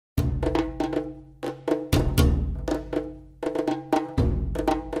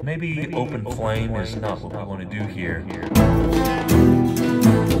maybe open flame is not what we want to do here.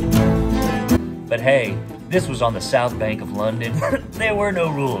 But hey, this was on the South Bank of London. There were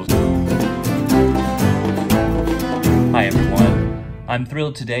no rules. Hi everyone. I'm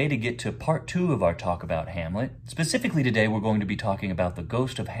thrilled today to get to part 2 of our talk about Hamlet. Specifically today, we're going to be talking about the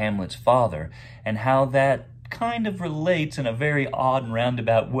ghost of Hamlet's father and how that kind of relates in a very odd and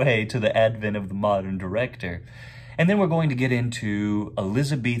roundabout way to the advent of the modern director. And then we're going to get into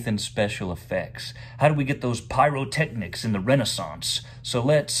Elizabethan special effects. How do we get those pyrotechnics in the Renaissance? So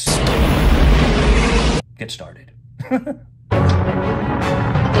let's get started.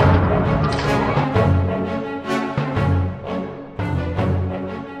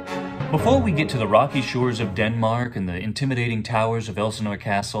 Before we get to the rocky shores of Denmark and the intimidating towers of Elsinore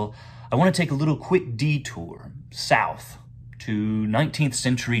Castle, I want to take a little quick detour south to 19th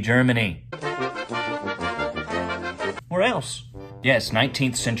century Germany. Where else? Yes,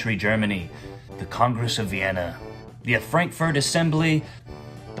 19th century Germany, the Congress of Vienna, the Frankfurt Assembly,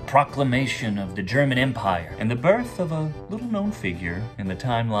 the proclamation of the German Empire, and the birth of a little-known figure in the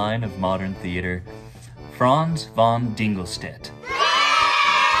timeline of modern theater, Franz von Dingelstedt.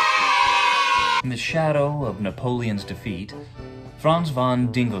 In the shadow of Napoleon's defeat, Franz von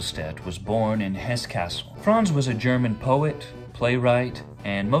Dingelstedt was born in Hesse Castle. Franz was a German poet, playwright,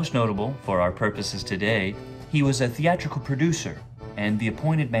 and most notable, for our purposes today, he was a theatrical producer and the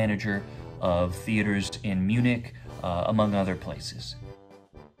appointed manager of theaters in Munich, among other places.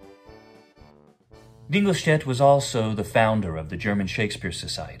 Dingelstedt was also the founder of the German Shakespeare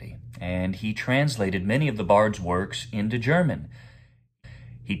Society, and he translated many of the Bard's works into German.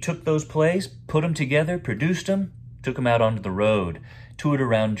 He took those plays, put them together, produced them, took them out onto the road, toured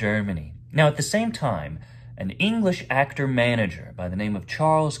around Germany. Now, at the same time, an English actor-manager by the name of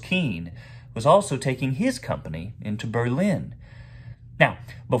Charles Keene was also taking his company into Berlin. Now,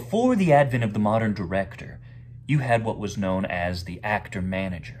 before the advent of the modern director, you had what was known as the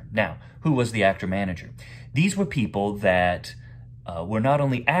actor-manager. Now, who was the actor-manager? These were people that were not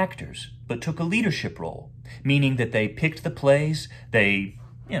only actors, but took a leadership role, meaning that they picked the plays, they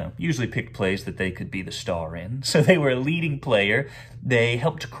usually picked plays that they could be the star in. So they were a leading player. They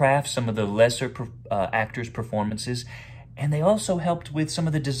helped craft some of the lesser actors' performances, and they also helped with some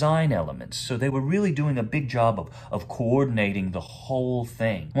of the design elements. So they were really doing a big job of coordinating the whole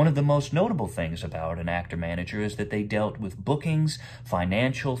thing. One of the most notable things about an actor-manager is that they dealt with bookings,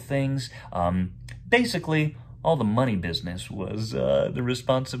 financial things. Basically, all the money business was the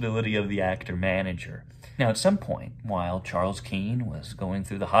responsibility of the actor-manager. Now, at some point, while Charles Keene was going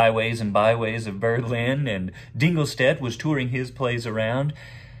through the highways and byways of Berlin and Dingelstedt was touring his plays around,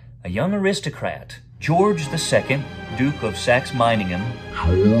 a young aristocrat, George II, Duke of Saxe-Meiningen,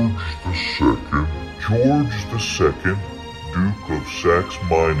 George II, Duke of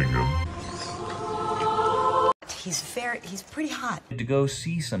Saxe-Meiningen. He's pretty hot. to go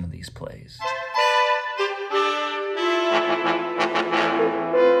see some of these plays.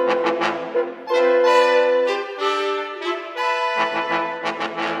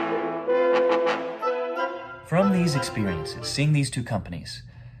 From these experiences, seeing these two companies,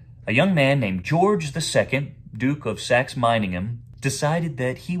 a young man named George II, Duke of Saxe-Meiningen, decided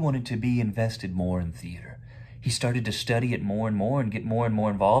that he wanted to be invested more in theater. He started to study it more and get more and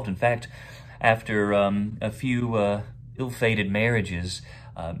more involved. In fact, after a few ill-fated marriages,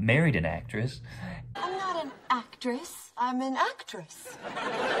 married an actress. I'm not an actress. I'm an actress.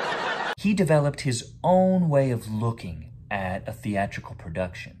 He developed his own way of looking at a theatrical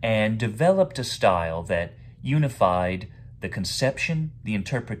production and developed a style that unified the conception, the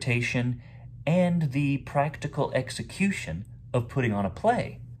interpretation, and the practical execution of putting on a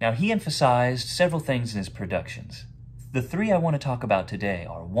play. Now, he emphasized several things in his productions. The three I want to talk about today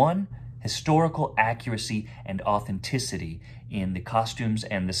are: 1, historical accuracy and authenticity in the costumes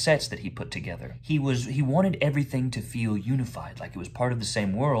and the sets that he put together. He wanted everything to feel unified, like it was part of the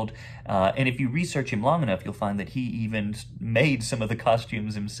same world. And if you research him long enough, you'll find that he even made some of the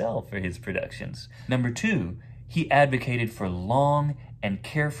costumes himself for his productions. Number 2, he advocated for long and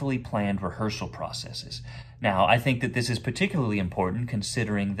carefully planned rehearsal processes. Now, I think that this is particularly important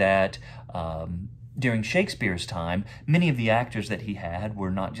considering that during Shakespeare's time, many of the actors that he had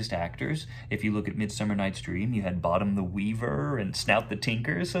were not just actors. If you look at Midsummer Night's Dream, you had Bottom the Weaver and Snout the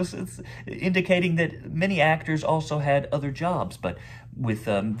Tinker, so it's indicating that many actors also had other jobs. But with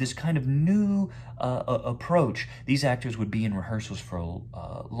this kind of new approach, these actors would be in rehearsals for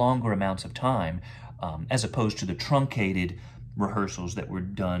longer amounts of time, as opposed to the truncated rehearsals that were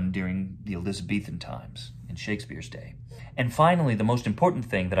done during the Elizabethan times in Shakespeare's day. And finally, the most important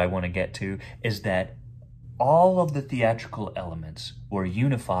thing that I want to get to is that all of the theatrical elements were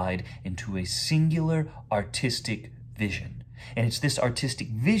unified into a singular artistic vision. And it's this artistic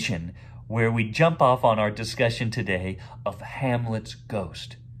vision where we jump off on our discussion today of Hamlet's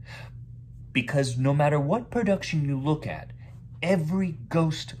ghost. Because no matter what production you look at, every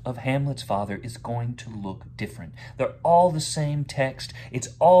ghost of Hamlet's father is going to look different. They're all the same text. It's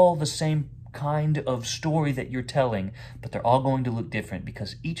all the same kind of story that you're telling, but they're all going to look different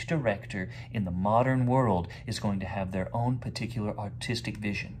because each director in the modern world is going to have their own particular artistic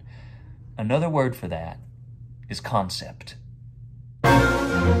vision. Another word for that is concept.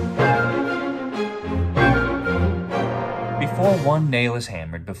 Before one nail is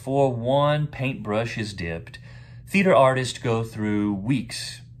hammered, before one paintbrush is dipped, theater artists go through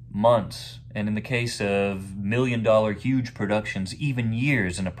weeks, months, and in the case of million-dollar huge productions, even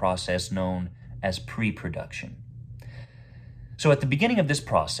years in a process known as pre-production. So at the beginning of this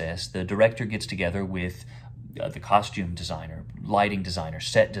process, the director gets together with the costume designer, lighting designer,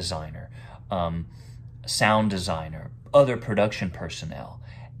 set designer, sound designer, other production personnel,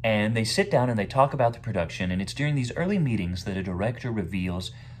 and they sit down and they talk about the production, and it's during these early meetings that a director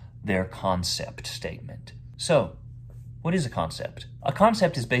reveals their concept statement. So, what is a concept? A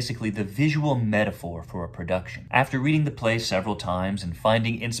concept is basically the visual metaphor for a production. After reading the play several times and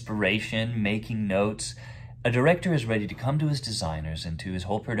finding inspiration, making notes, a director is ready to come to his designers and to his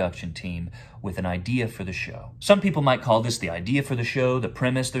whole production team with an idea for the show. Some people might call this the idea for the show, the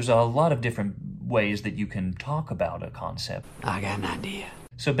premise. There's a lot of different ways that you can talk about a concept. I got an idea.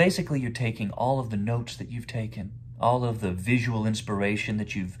 So basically you're taking all of the notes that you've taken, all of the visual inspiration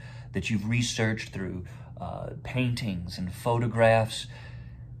that you've researched through paintings and photographs,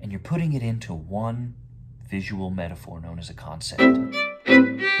 and you're putting it into one visual metaphor known as a concept.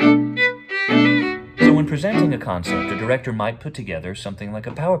 So when presenting a concept, a director might put together something like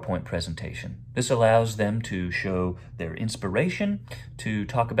a PowerPoint presentation. This allows them to show their inspiration, to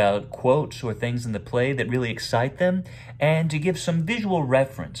talk about quotes or things in the play that really excite them, and to give some visual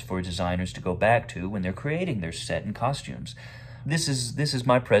reference for designers to go back to when they're creating their set and costumes. This is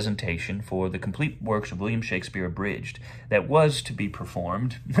my presentation for the complete works of William Shakespeare Abridged that was to be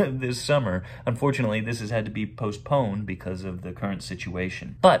performed this summer. Unfortunately, this has had to be postponed because of the current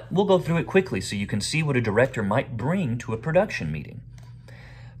situation. But we'll go through it quickly so you can see what a director might bring to a production meeting.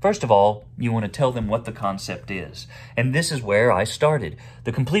 First of all, you want to tell them what the concept is. And this is where I started.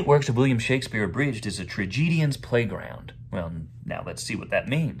 The complete works of William Shakespeare Abridged is a tragedian's playground. Well, now let's see what that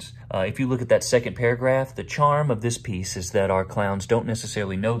means. If you look at that second paragraph, the charm of this piece is that our clowns don't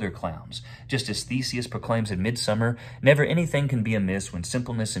necessarily know they're clowns. Just as Theseus proclaims in Midsummer, never anything can be amiss when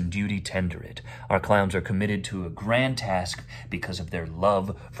simpleness and duty tender it. Our clowns are committed to a grand task because of their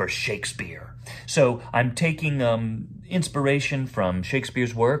love for Shakespeare. So I'm taking inspiration from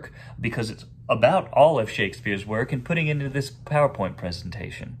Shakespeare's work because it's about all of Shakespeare's work and putting it into this PowerPoint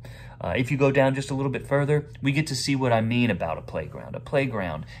presentation. If you go down just a little bit further, we get to see what I mean about a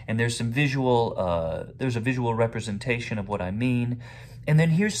playground, and there's some there's a visual representation of what I mean, and then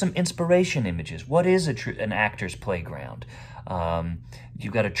here's some inspiration images. What is an actor's playground?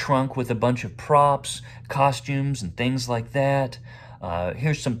 You've got a trunk with a bunch of props, costumes, and things like that.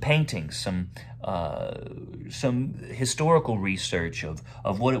 Here's some paintings, some historical research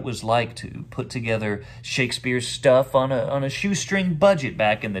of what it was like to put together Shakespeare's stuff on a shoestring budget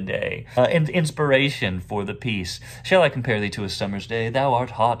back in the day, and inspiration for the piece. Shall I compare thee to a summer's day? Thou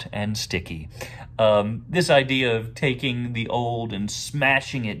art hot and sticky. This idea of taking the old and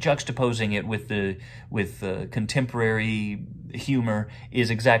smashing it, juxtaposing it with the contemporary humor is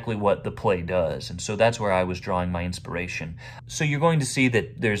exactly what the play does. And so that's where I was drawing my inspiration. So you're going to see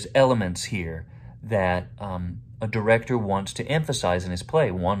that there's elements here that a director wants to emphasize in his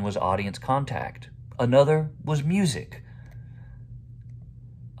play. One was audience contact. Another was music.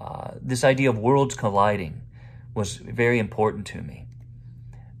 This idea of worlds colliding was very important to me.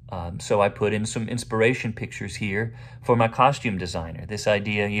 So I put in some inspiration pictures here for my costume designer. This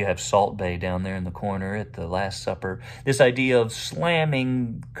idea, you have Salt Bae down there in the corner at the Last Supper. This idea of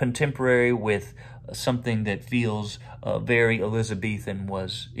slamming contemporary with something that feels very Elizabethan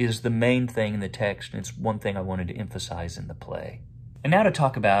is the main thing in the text, and it's one thing I wanted to emphasize in the play. And now to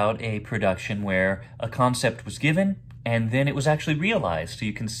talk about a production where a concept was given and then it was actually realized. So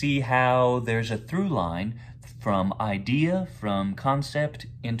you can see how there's a through line from idea, from concept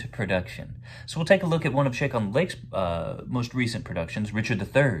into production. So we'll take a look at one of Shake-on-the-Lake's most recent productions, Richard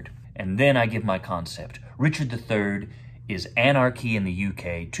III. And then I give my concept. Richard III is Anarchy in the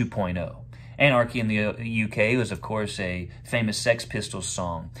UK 2.0. Anarchy in the UK was, of course, a famous Sex Pistols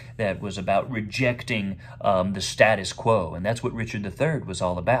song that was about rejecting the status quo, and that's what Richard III was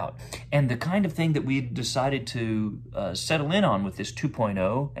all about. And the kind of thing that we decided to settle in on with this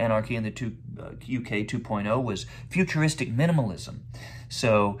 2.0, Anarchy in the UK 2.0, was futuristic minimalism.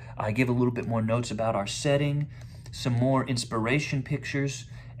 So I give a little bit more notes about our setting, some more inspiration pictures,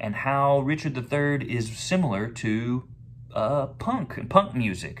 and how Richard III is similar to punk and punk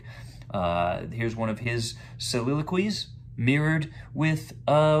music. Here's one of his soliloquies mirrored with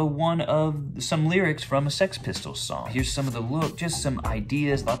some lyrics from a Sex Pistols song. Here's some of the look, just some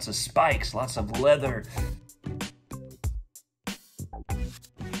ideas, lots of spikes, lots of leather.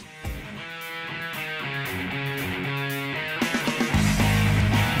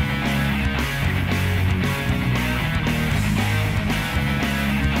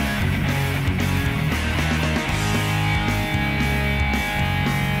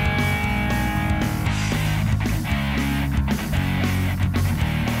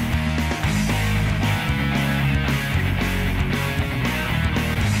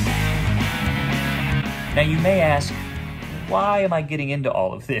 Now you may ask, why am I getting into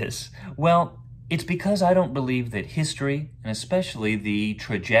all of this? Well, it's because I don't believe that history, and especially the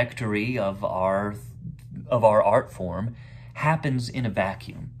trajectory of our art form, happens in a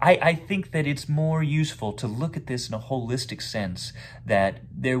vacuum. I think that it's more useful to look at this in a holistic sense, that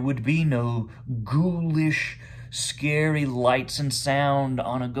there would be no ghoulish, scary lights and sound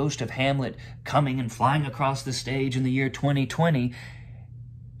on a Ghost of Hamlet coming and flying across the stage in the year 2020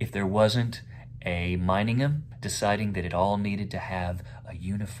 if there wasn't a Miningham deciding that it all needed to have a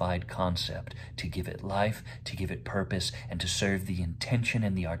unified concept to give it life, to give it purpose, and to serve the intention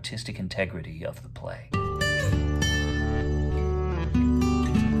and the artistic integrity of the play.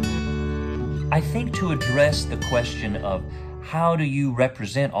 I think to address the question of how do you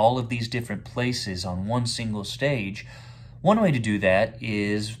represent all of these different places on one single stage, one way to do that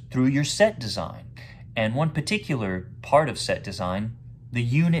is through your set design. And one particular part of set design, the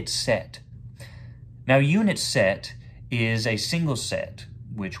unit set. Now, unit set is a single set,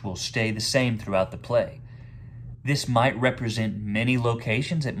 which will stay the same throughout the play. This might represent many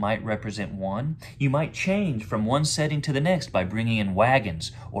locations, it might represent one. You might change from one setting to the next by bringing in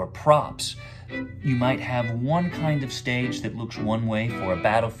wagons or props. You might have one kind of stage that looks one way for a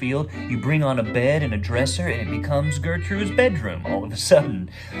battlefield. You bring on a bed and a dresser and it becomes Gertrude's bedroom all of a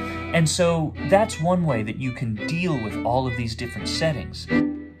sudden. And so that's one way that you can deal with all of these different settings.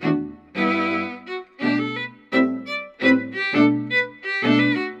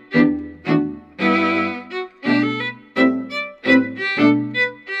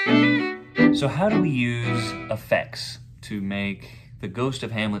 So how do we use effects to make the Ghost of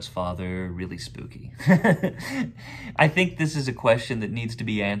Hamlet's father really spooky? I think this is a question that needs to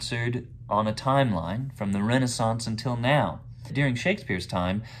be answered on a timeline from the Renaissance until now. During Shakespeare's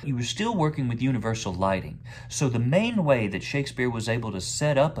time, he was still working with universal lighting. So the main way that Shakespeare was able to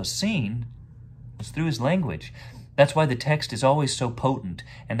set up a scene was through his language. That's why the text is always so potent,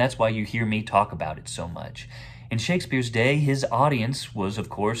 and that's why you hear me talk about it so much. In Shakespeare's day, his audience was, of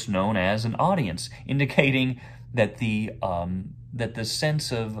course, known as an audience, indicating that the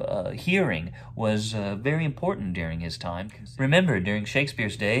sense of hearing was very important during his time. Remember, during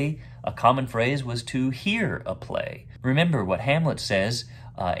Shakespeare's day, a common phrase was to hear a play. Remember what Hamlet says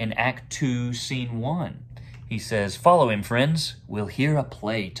in Act 2, Scene 1. He says, "Follow him, friends. We'll hear a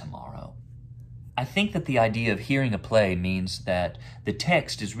play tomorrow." I think that the idea of hearing a play means that the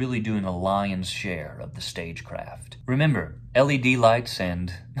text is really doing a lion's share of the stagecraft. Remember, LED lights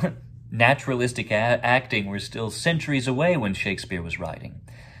and naturalistic acting were still centuries away when Shakespeare was writing.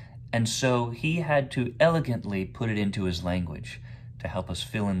 And so he had to elegantly put it into his language to help us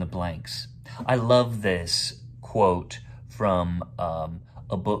fill in the blanks. I love this quote from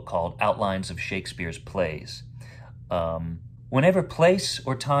a book called Outlines of Shakespeare's Plays. Whenever place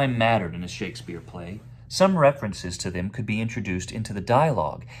or time mattered in a Shakespeare play, some references to them could be introduced into the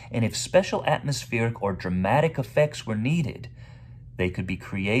dialogue, and if special atmospheric or dramatic effects were needed, they could be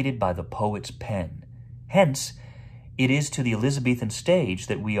created by the poet's pen. Hence, it is to the Elizabethan stage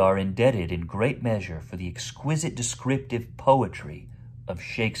that we are indebted in great measure for the exquisite descriptive poetry of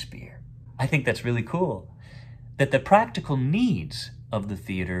Shakespeare. I think that's really cool, that the practical needs of the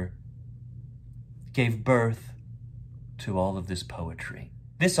theater gave birth to all of this poetry.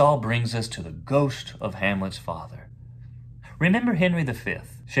 This all brings us to the Ghost of Hamlet's father. Remember Henry V.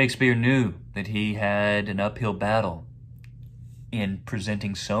 Shakespeare knew that he had an uphill battle in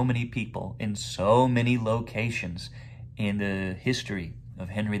presenting so many people in so many locations in the history of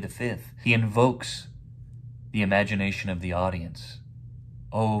Henry V. He invokes the imagination of the audience.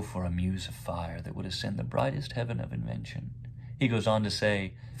 Oh, for a muse of fire that would ascend the brightest heaven of invention. He goes on to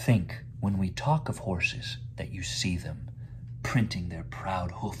say, think, when we talk of horses, that you see them, printing their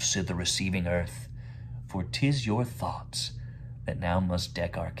proud hoofs i' the receiving earth. For 'tis your thoughts that now must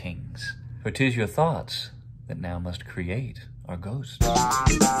deck our kings. For 'tis your thoughts that now must create our ghosts.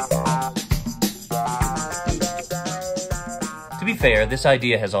 To be fair, this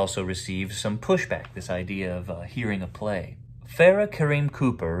idea has also received some pushback, this idea of hearing a play. Farah Kareem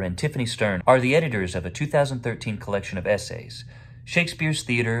Cooper and Tiffany Stern are the editors of a 2013 collection of essays, Shakespeare's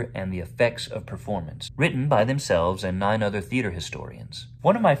Theatre and the Effects of Performance, written by themselves and 9 other theater historians.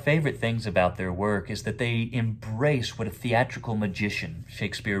 One of my favorite things about their work is that they embrace what a theatrical magician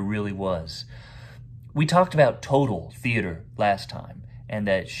Shakespeare really was. We talked about total theater last time, and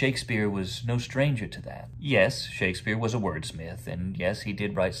that Shakespeare was no stranger to that. Yes, Shakespeare was a wordsmith, and yes, he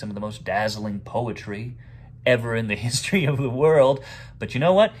did write some of the most dazzling poetry ever in the history of the world, but you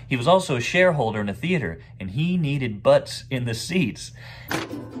know what? He was also a shareholder in a theater, and he needed butts in the seats.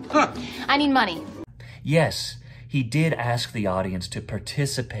 I need money. Yes, he did ask the audience to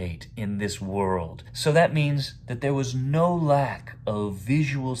participate in this world. So that means that there was no lack of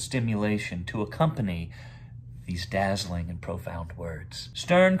visual stimulation to accompany these dazzling and profound words.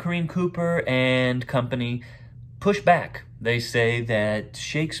 Stern, Kareem Cooper, and company push back. They say that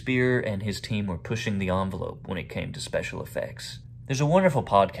Shakespeare and his team were pushing the envelope when it came to special effects. There's a wonderful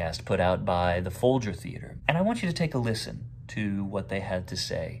podcast put out by the Folger Theater, and I want you to take a listen to what they had to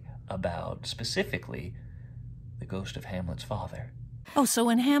say about, specifically, the ghost of Hamlet's father. Oh, so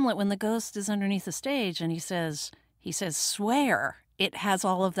in Hamlet, when the ghost is underneath the stage and he says, swear, it has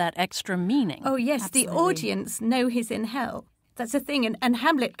all of that extra meaning. Oh, yes, Absolutely. The audience know he's in hell. That's the thing. And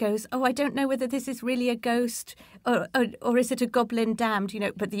Hamlet goes, oh, I don't know whether this is really a ghost or is it a goblin damned,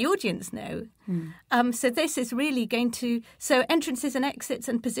 but the audience know. So this is really going to... So entrances and exits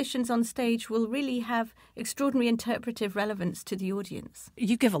and positions on stage will really have extraordinary interpretive relevance to the audience.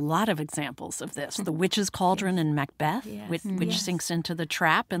 You give a lot of examples of this. The witch's cauldron in Macbeth, which sinks into the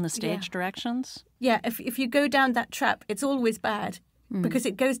trap in the stage directions. Yeah, if you go down that trap, it's always bad because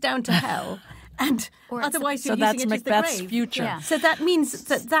it goes down to hell. And otherwise you're using it Macbeth's as the grave. future. Yeah. So that means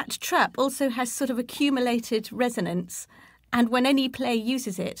that trap also has sort of accumulated resonance. And when any play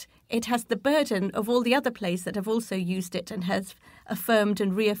uses it, it has the burden of all the other plays that have also used it and has affirmed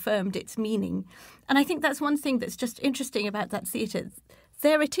and reaffirmed its meaning. And I think that's one thing that's just interesting about that theatre.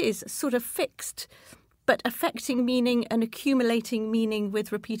 There it is, sort of fixed, but affecting meaning and accumulating meaning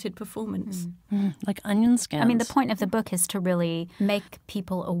with repeated performance. Like onion skins. I mean, the point of the book is to really make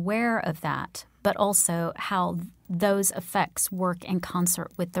people aware of that, but also how those effects work in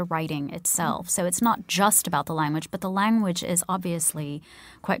concert with the writing itself. So it's not just about the language, but the language is obviously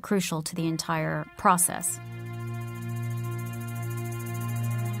quite crucial to the entire process.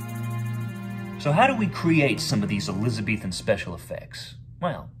 So how do we create some of these Elizabethan special effects?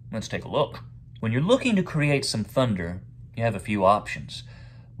 Well, let's take a look. When you're looking to create some thunder, you have a few options.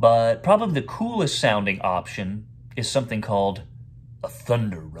 But probably the coolest sounding option is something called a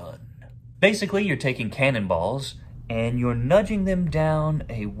thunder run. Basically, you're taking cannonballs and you're nudging them down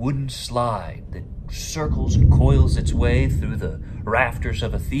a wooden slide that circles and coils its way through the rafters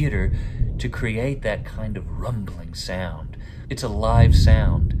of a theater to create that kind of rumbling sound. It's a live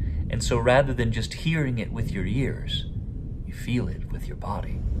sound, and so rather than just hearing it with your ears, you feel it with your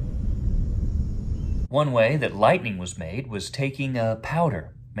body. One way that lightning was made was taking a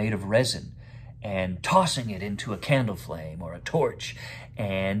powder made of resin and tossing it into a candle flame or a torch,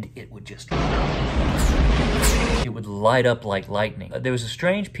 and it would light up like lightning. There was a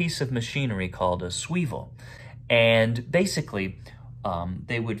strange piece of machinery called a swivel, and basically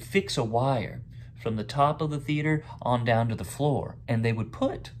they would fix a wire from the top of the theater on down to the floor, and they would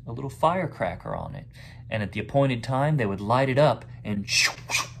put a little firecracker on it, and at the appointed time they would light it up, and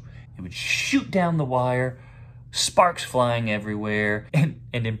it would shoot down the wire, sparks flying everywhere, and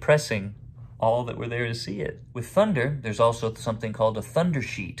impressing all that were there to see it. With thunder, there's also something called a thunder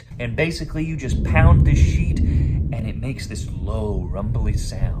sheet, and basically you just pound this sheet and it makes this low, rumbly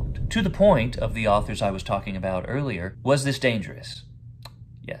sound. To the point of the authors I was talking about earlier, was this dangerous?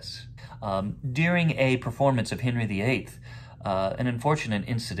 Yes. During a performance of Henry VIII, an unfortunate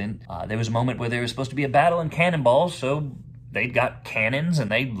incident, there was a moment where there was supposed to be a battle in cannonballs, so they got cannons and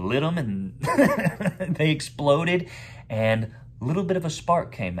they lit them and they exploded, and a little bit of a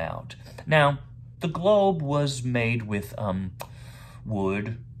spark came out. Now, the globe was made with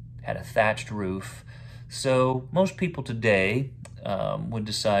wood, had a thatched roof, so most people today would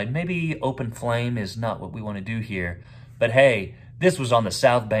decide maybe open flame is not what we want to do here. But hey, this was on the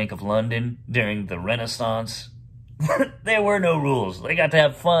South Bank of London during the Renaissance. There were no rules. They got to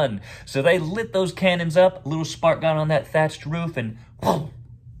have fun. So they lit those cannons up, a little spark got on that thatched roof, and whoa,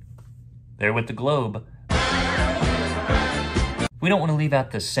 there went the globe. We don't want to leave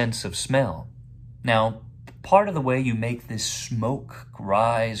out the sense of smell. Now, part of the way you make this smoke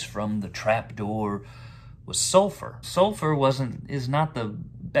rise from the trapdoor was sulfur. Sulfur is not the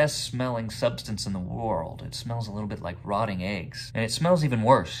best smelling substance in the world. It smells a little bit like rotting eggs. And it smells even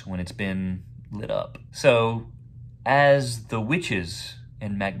worse when it's been lit up. So, as the witches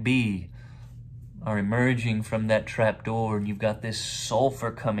and MacBee are emerging from that trapdoor and you've got this sulfur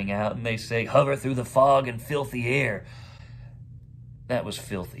coming out and they say, hover through the fog and filthy air. That was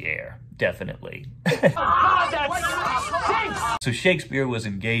filthy air, definitely. So Shakespeare was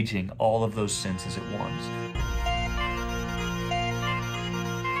engaging all of those senses at once.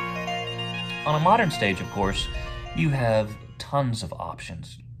 On a modern stage, of course, you have tons of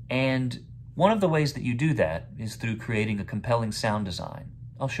options. And one of the ways that you do that is through creating a compelling sound design.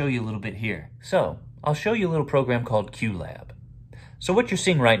 I'll show you a little bit here. So, I'll show you a little program called QLab. So what you're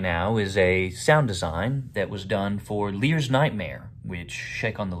seeing right now is a sound design that was done for Lear's Nightmare, which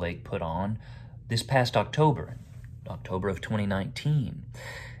Shake on the Lake put on this past October of 2019.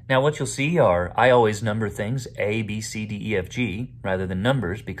 Now what you'll see are, I always number things A, B, C, D, E, F, G, rather than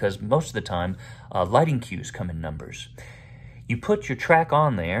numbers, because most of the time, lighting cues come in numbers. You put your track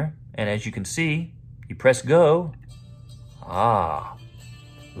on there, and as you can see, you press go. Ah,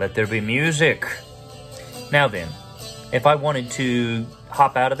 let there be music. Now then, if I wanted to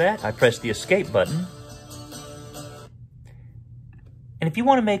hop out of that, I press the escape button. And if you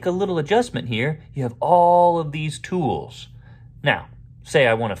want to make a little adjustment here, you have all of these tools. Now, say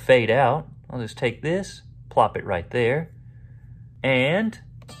I want to fade out. I'll just take this, plop it right there, and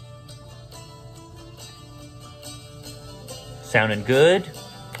sounding good.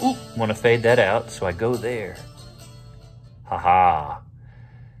 Ooh, want to fade that out, so I go there. Haha.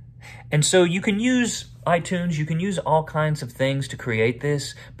 And so you can use iTunes, you can use all kinds of things to create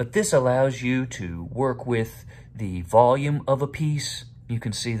this, but this allows you to work with the volume of a piece. You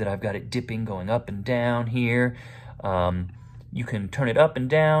can see that I've got it dipping, going up and down here. You can turn it up and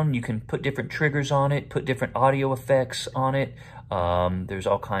down. You can put different triggers on it, put different audio effects on it. There's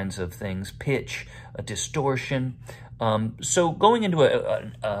all kinds of things, pitch, a distortion. So going into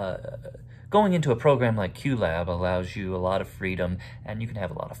a program like QLab allows you a lot of freedom, and you can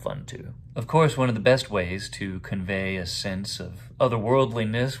have a lot of fun too. Of course, one of the best ways to convey a sense of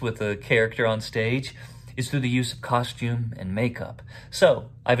otherworldliness with a character on stage is through the use of costume and makeup. So,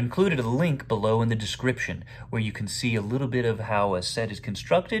 I've included a link below in the description where you can see a little bit of how a set is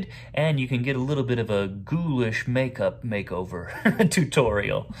constructed, and you can get a little bit of a ghoulish makeup makeover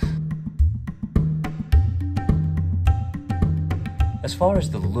tutorial. As far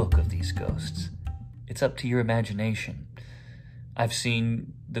as the look of these ghosts, it's up to your imagination. I've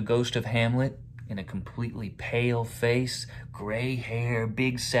seen the Ghost of Hamlet in a completely pale face, gray hair,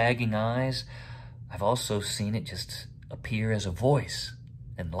 big sagging eyes. I've also seen it just appear as a voice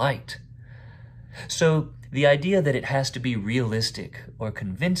and light. So the idea that it has to be realistic or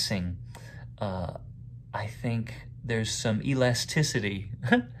convincing, I think there's some elasticity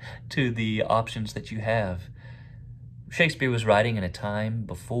to the options that you have. Shakespeare was writing in a time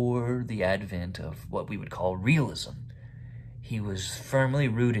before the advent of what we would call realism. He was firmly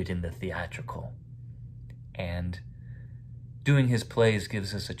rooted in the theatrical. And doing his plays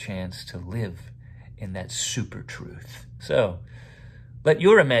gives us a chance to live in that super truth. So, let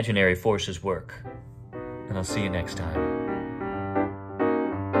your imaginary forces work. And I'll see you next time.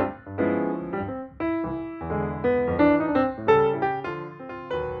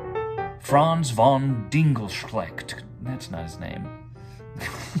 Franz von Dingelschlecht. That's not his name.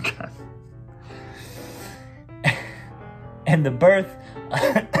 and the birth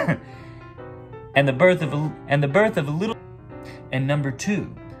of a little. And number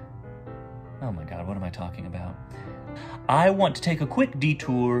 2. Oh my God, what am I talking about? I want to take a quick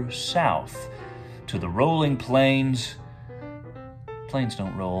detour south to the rolling plains. Planes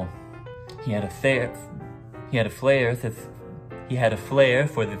don't roll. He had a flair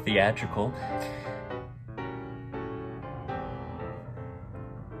for the theatrical.